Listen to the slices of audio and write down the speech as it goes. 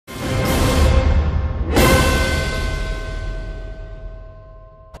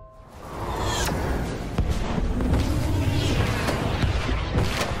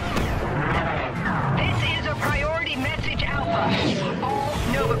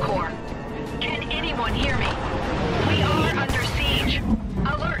everyone hear me? We are under siege.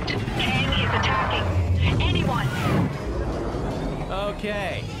 Alert! Kang is attacking. Anyone?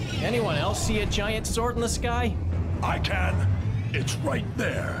 Okay. Anyone else see a giant sword in the sky? I can. It's right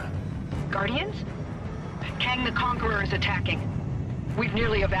there. Guardians? Kang the Conqueror is attacking. We've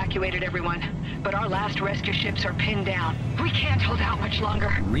nearly evacuated everyone, but our last rescue ships are pinned down. We can't hold out much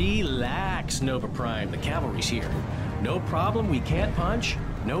longer. Relax, Nova Prime. The cavalry's here. No problem we can't punch.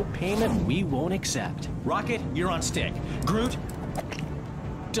 No payment we won't accept. Rocket, you're on stick. Groot,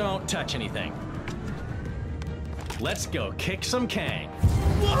 don't touch anything. Let's go kick some Kang.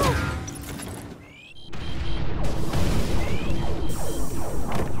 Whoa!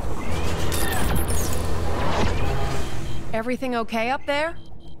 Everything okay up there?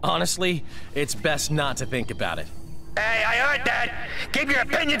 Honestly, it's best not to think about it. Hey, I heard that! Keep your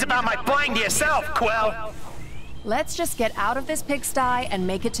opinions about my flying to yourself, Quill! Let's just get out of this pigsty and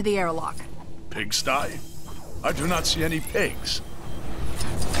make it to the airlock. Pigsty? I do not see any pigs.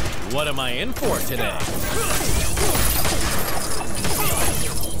 What am I in for today?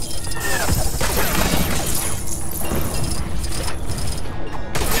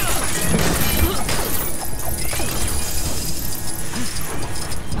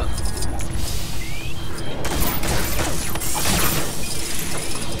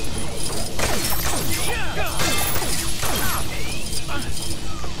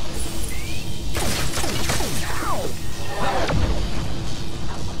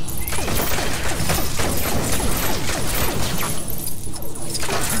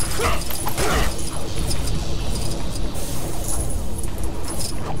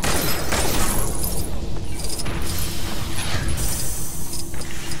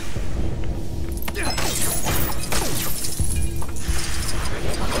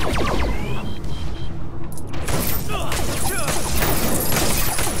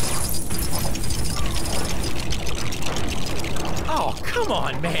 Come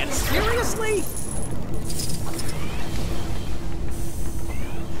on, man. Seriously?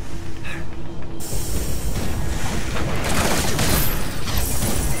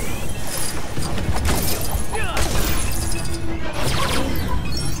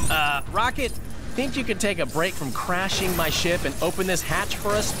 Rocket, think you could take a break from crashing my ship and open this hatch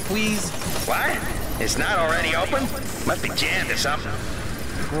for us, please? What? It's not already open? Must be jammed or something.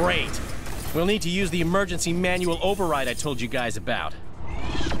 Great. We'll need to use the emergency manual override I told you guys about.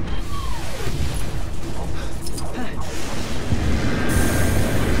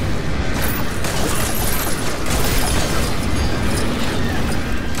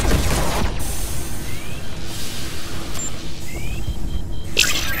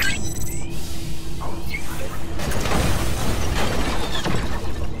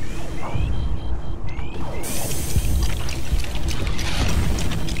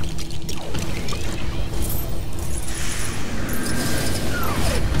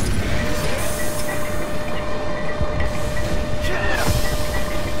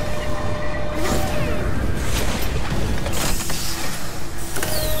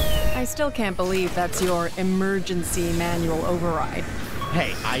 I still can't believe that's your emergency manual override.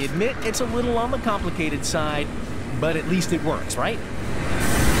 Hey, I admit it's a little on the complicated side, but at least it works, right?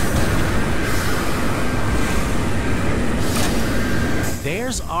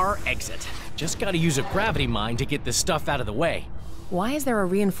 There's our exit. Just gotta use a gravity mine to get this stuff out of the way. Why is there a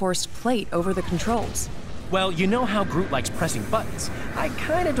reinforced plate over the controls? Well, you know how Groot likes pressing buttons. I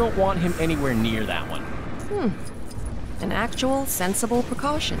kinda don't want him anywhere near that one. An actual, sensible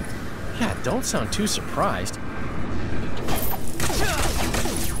precaution. Yeah, don't sound too surprised.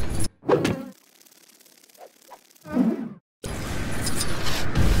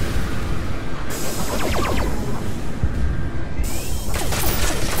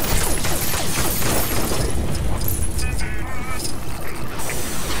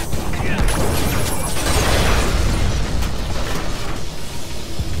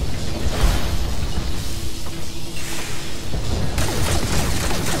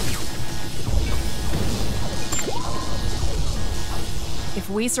 If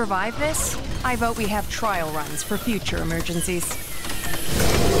we survive this, I vote we have trial runs for future emergencies.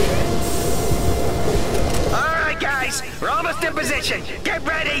 All right, guys, we're almost in position. Get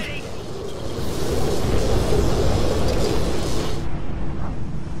ready!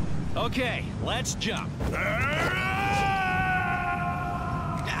 Okay, let's jump.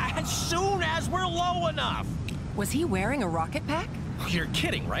 As soon as we're low enough. Was he wearing a rocket pack? You're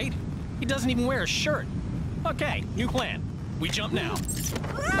kidding, right? He doesn't even wear a shirt. Okay, new plan. We jump now.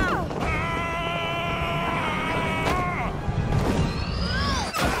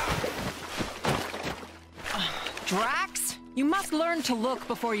 Drax, you must learn to look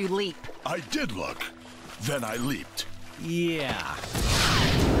before you leap. I did look. Then I leaped. Yeah.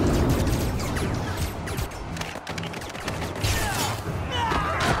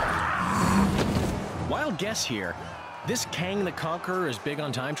 Wild guess here. This Kang the Conqueror is big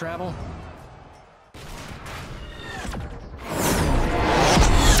on time travel?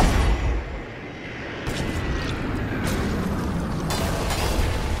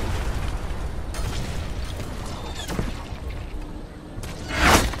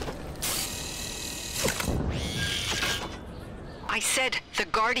 I said the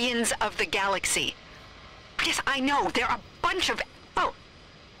Guardians of the Galaxy. Yes, I know, they're a bunch of... Oh,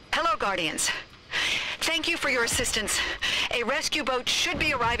 hello, Guardians. Thank you for your assistance. A rescue boat should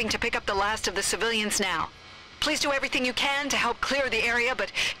be arriving to pick up the last of the civilians now. Please do everything you can to help clear the area,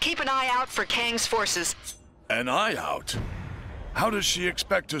 but keep an eye out for Kang's forces. An eye out? How does she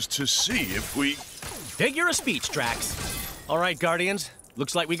expect us to see if we... Figure of speech, Drax. All right, Guardians.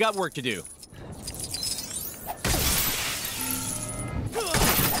 Looks like we got work to do.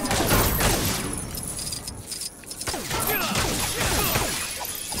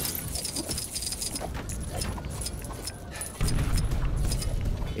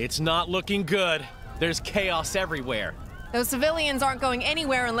 It's not looking good. There's chaos everywhere. Those civilians aren't going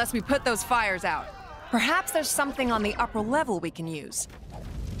anywhere unless we put those fires out. Perhaps there's something on the upper level we can use.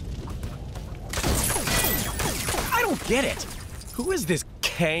 I don't get it. Who is this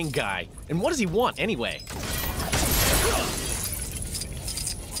Kang guy? And what does he want anyway?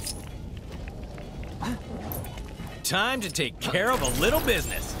 Time to take care of a little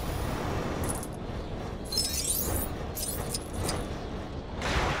business.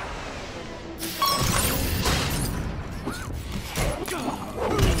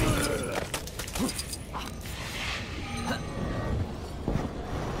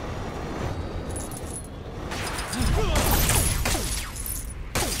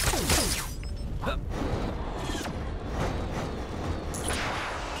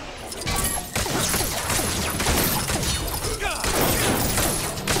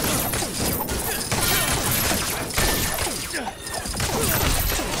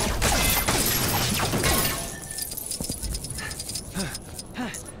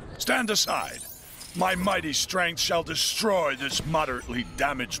 Stand aside. My mighty strength shall destroy this moderately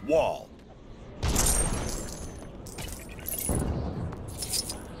damaged wall.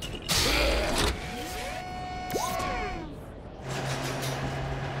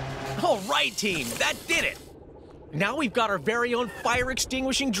 All right, team, that did it. Now we've got our very own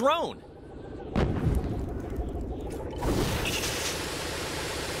fire-extinguishing drone.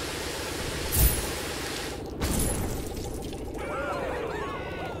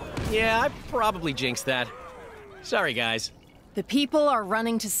 Yeah, I probably jinxed that. Sorry, guys. The people are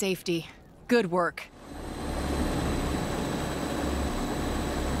running to safety. Good work.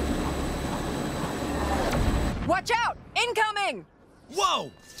 Watch out! Incoming!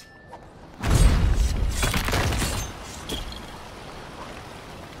 Whoa!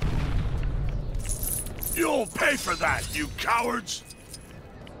 You'll pay for that, you cowards!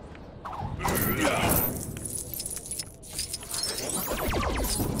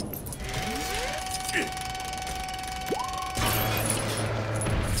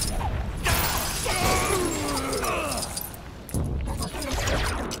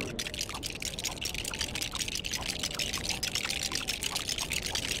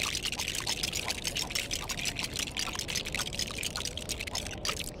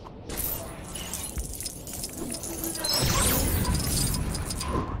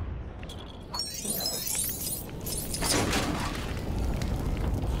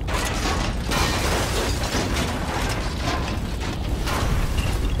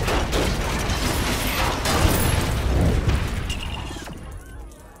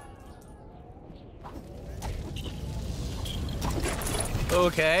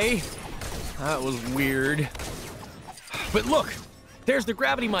 Okay, that was weird. But look, there's the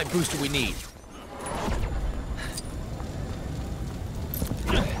gravity mine booster we need.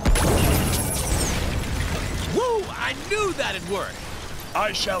 Woo! I knew that'd work!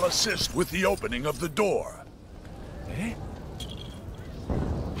 I shall assist with the opening of the door. Eh?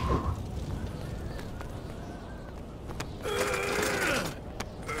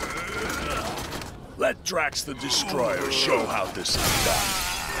 Let Drax the Destroyer show how this is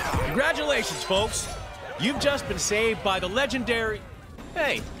done. Congratulations, folks! You've just been saved by the legendary...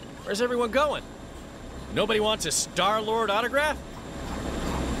 Hey, where's everyone going? Nobody wants a Star-Lord autograph?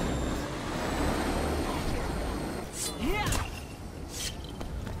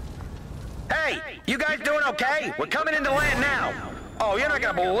 Hey, you guys doing okay? We're coming into land now. Oh, you're not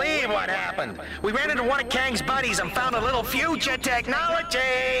gonna believe what happened. We ran into one of Kang's buddies and found a little future technology.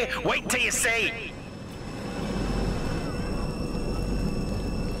 Wait till you see.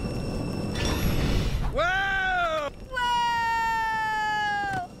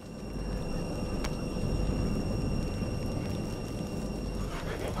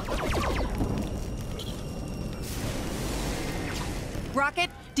 Rocket,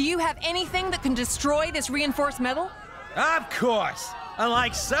 do you have anything that can destroy this reinforced metal? Of course!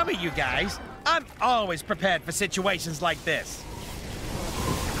 Unlike some of you guys, I'm always prepared for situations like this.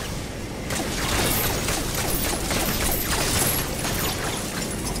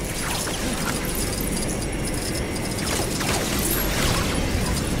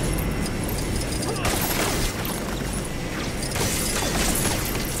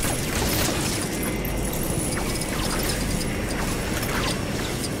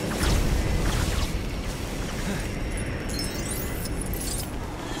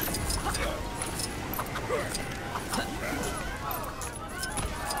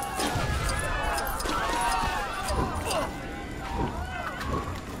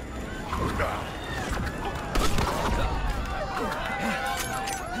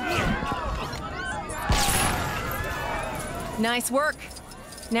 Nice work.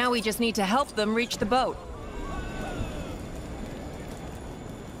 Now we just need to help them reach the boat.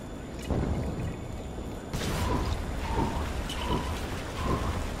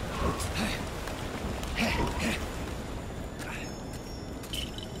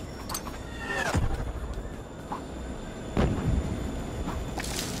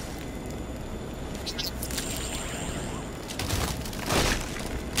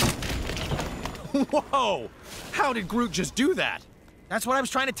 Whoa! How did Groot just do that? That's what I was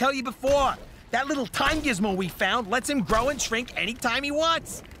trying to tell you before. That little time gizmo we found lets him grow and shrink anytime he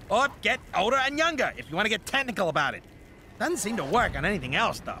wants. Or get older and younger, if you want to get technical about it. Doesn't seem to work on anything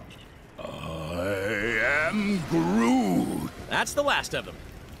else, though. I am Groot. That's the last of them.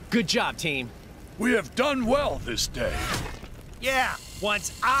 Good job, team. We have done well this day. Yeah,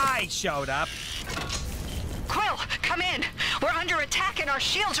 once I showed up. Quill, come in. We're under attack and our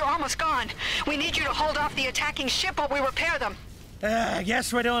shields are almost gone. We need you to hold off the attacking ship while we repair them. I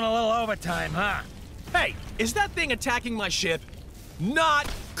guess we're doing a little overtime, huh? Hey, is that thing attacking my ship?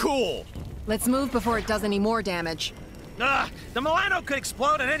 Not cool! Let's move before it does any more damage. The Milano could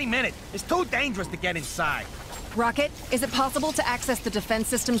explode at any minute. It's too dangerous to get inside. Rocket, is it possible to access the defense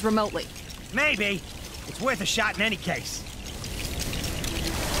systems remotely? Maybe. It's worth a shot in any case.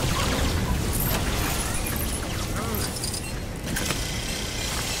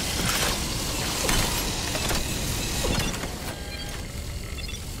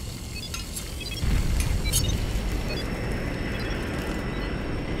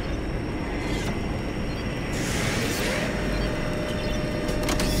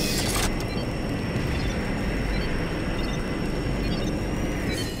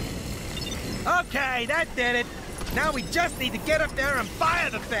 Okay, that did it. Now we just need to get up there and fire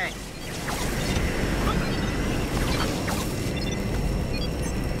the thing.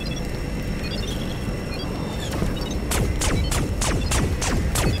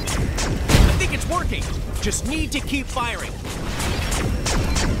 I think it's working. Just need to keep firing.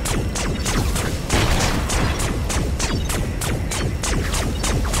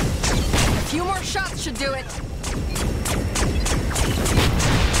 A few more shots should do it.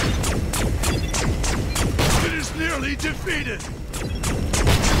 It is nearly defeated.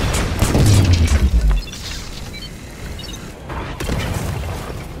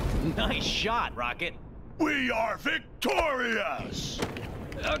 Nice shot, Rocket. We are victorious.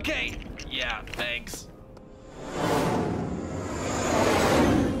 Okay, yeah, thanks.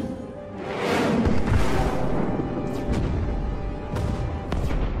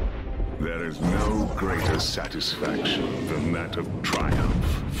 There is no greater satisfaction than that of triumph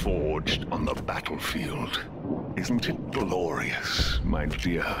forged on the battlefield. Isn't it glorious, my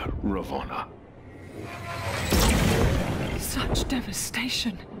dear Ravonna? Such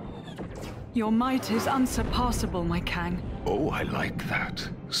devastation. Your might is unsurpassable, my Kang. Oh, I like that.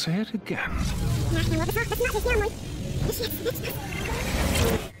 Say it again.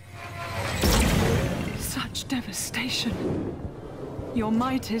 Such devastation. Your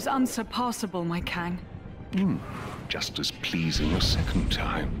might is unsurpassable, my Kang. Just as pleasing a second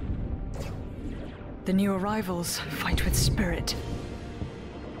time. The new arrivals fight with spirit.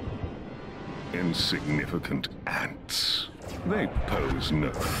 Insignificant ants. They pose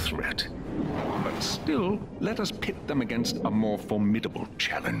no threat. But still, let us pit them against a more formidable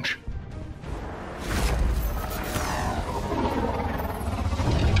challenge.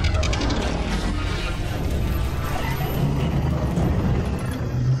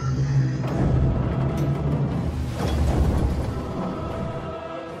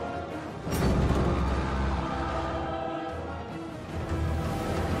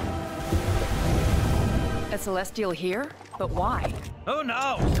 A Celestial here? But why? Who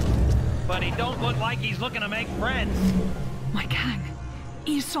knows? But he don't look like he's looking to make friends. My Kang,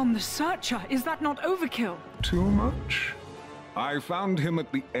 Eson the Searcher, is that not overkill? Too much? I found him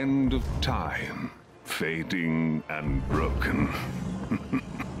at the end of time, fading and broken.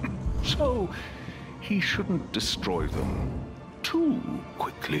 So, he shouldn't destroy them too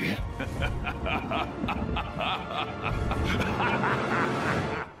quickly.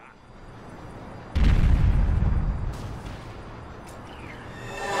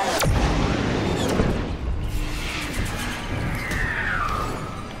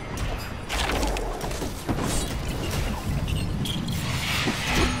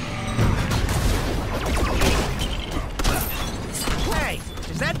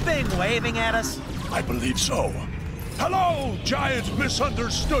 Waving at us? I believe so. Hello, giant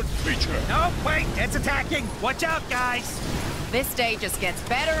misunderstood creature. No, wait, it's attacking. Watch out, guys. This day just gets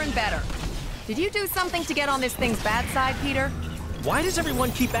better and better. Did you do something to get on this thing's bad side, Peter? Why does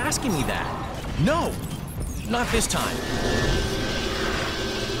everyone keep asking me that? No, not this time.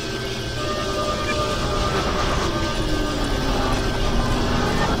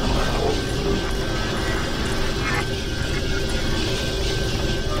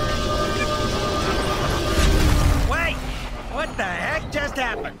 What the heck just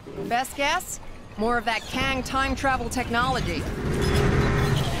happened? Best guess? More of that Kang time travel technology.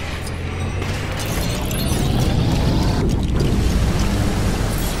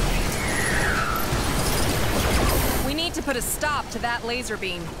 We need to put a stop to that laser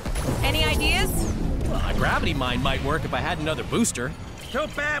beam. Any ideas? Well, a gravity mine might work if I had another booster. Too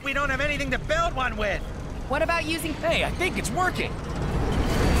bad we don't have anything to build one with. What about using... Hey, I think it's working.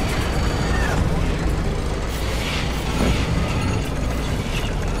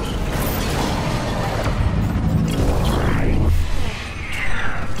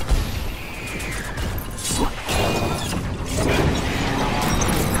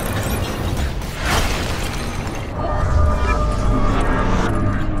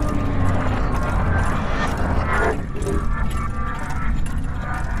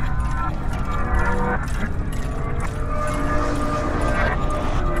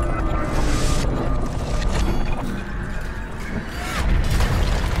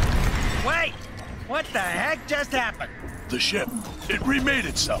 The ship, it remade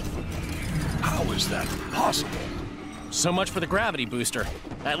itself. How is that possible? So much for the gravity booster.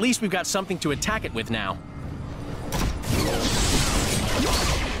 At least we've got something to attack it with now.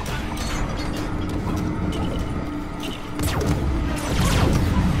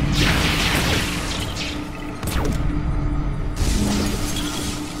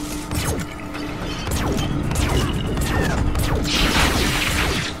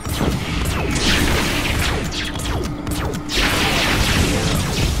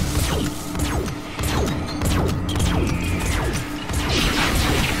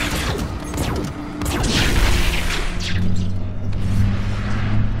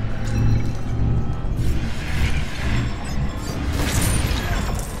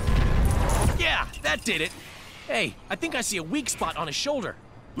 Did it. Hey, I think I see a weak spot on his shoulder.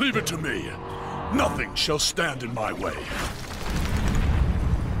 Leave it to me. Nothing shall stand in my way.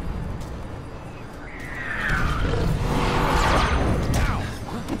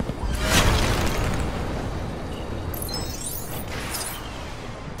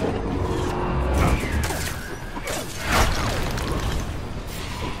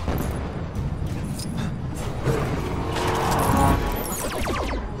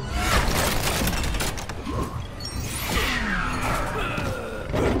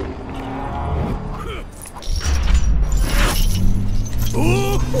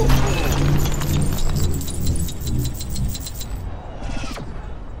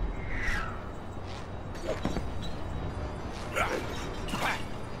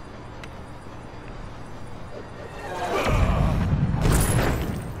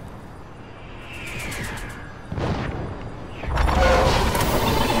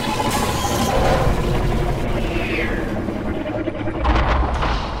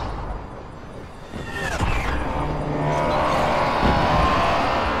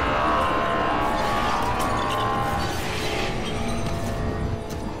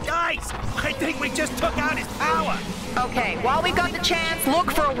 While we've got the chance,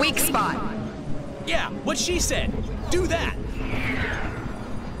 look for a weak spot. Yeah, what she said. Do that.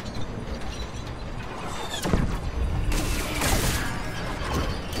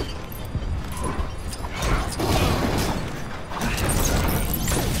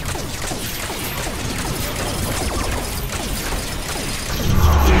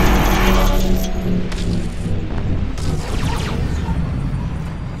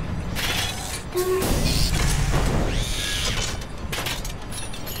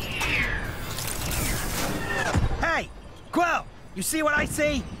 You see what I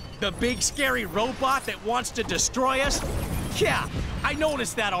see? The big scary robot that wants to destroy us? Yeah, I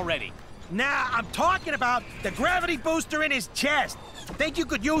noticed that already. Nah, I'm talking about the gravity booster in his chest. Think you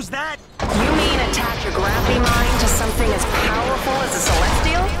could use that? You mean attach a gravity mine to something as powerful as a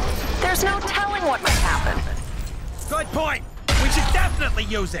celestial? There's no telling what might happen. Good point. We should definitely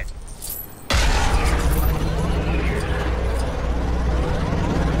use it.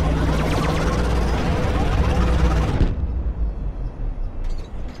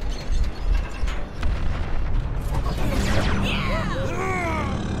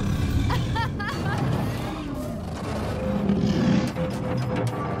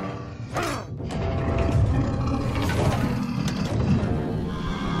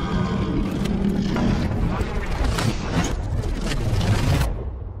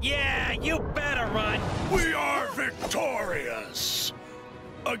 We are victorious!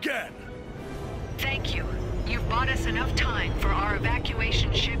 Again. Thank you. You've bought us enough time for our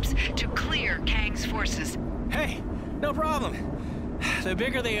evacuation ships to clear Kang's forces. Hey, no problem. The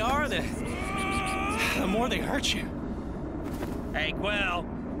bigger they are, the more they hurt you. Hey, Quill,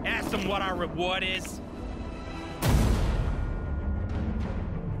 ask them what our reward is.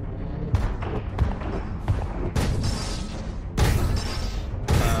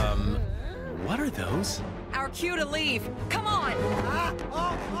 What are those? Our cue to leave. Come on! I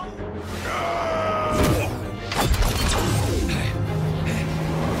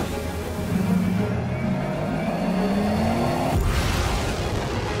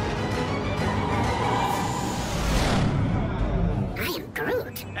am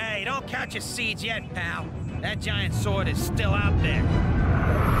Groot. Hey, don't count your seeds yet, pal. That giant sword is still out there.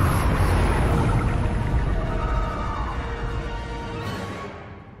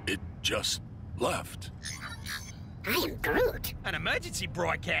 It just left. I am Groot. An emergency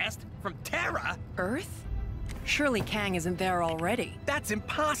broadcast from Terra? Earth? Surely Kang isn't there already. That's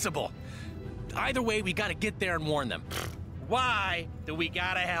impossible. Either way, we gotta get there and warn them. Why do we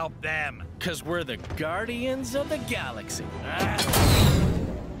gotta help them? 'Cause we're the Guardians of the Galaxy.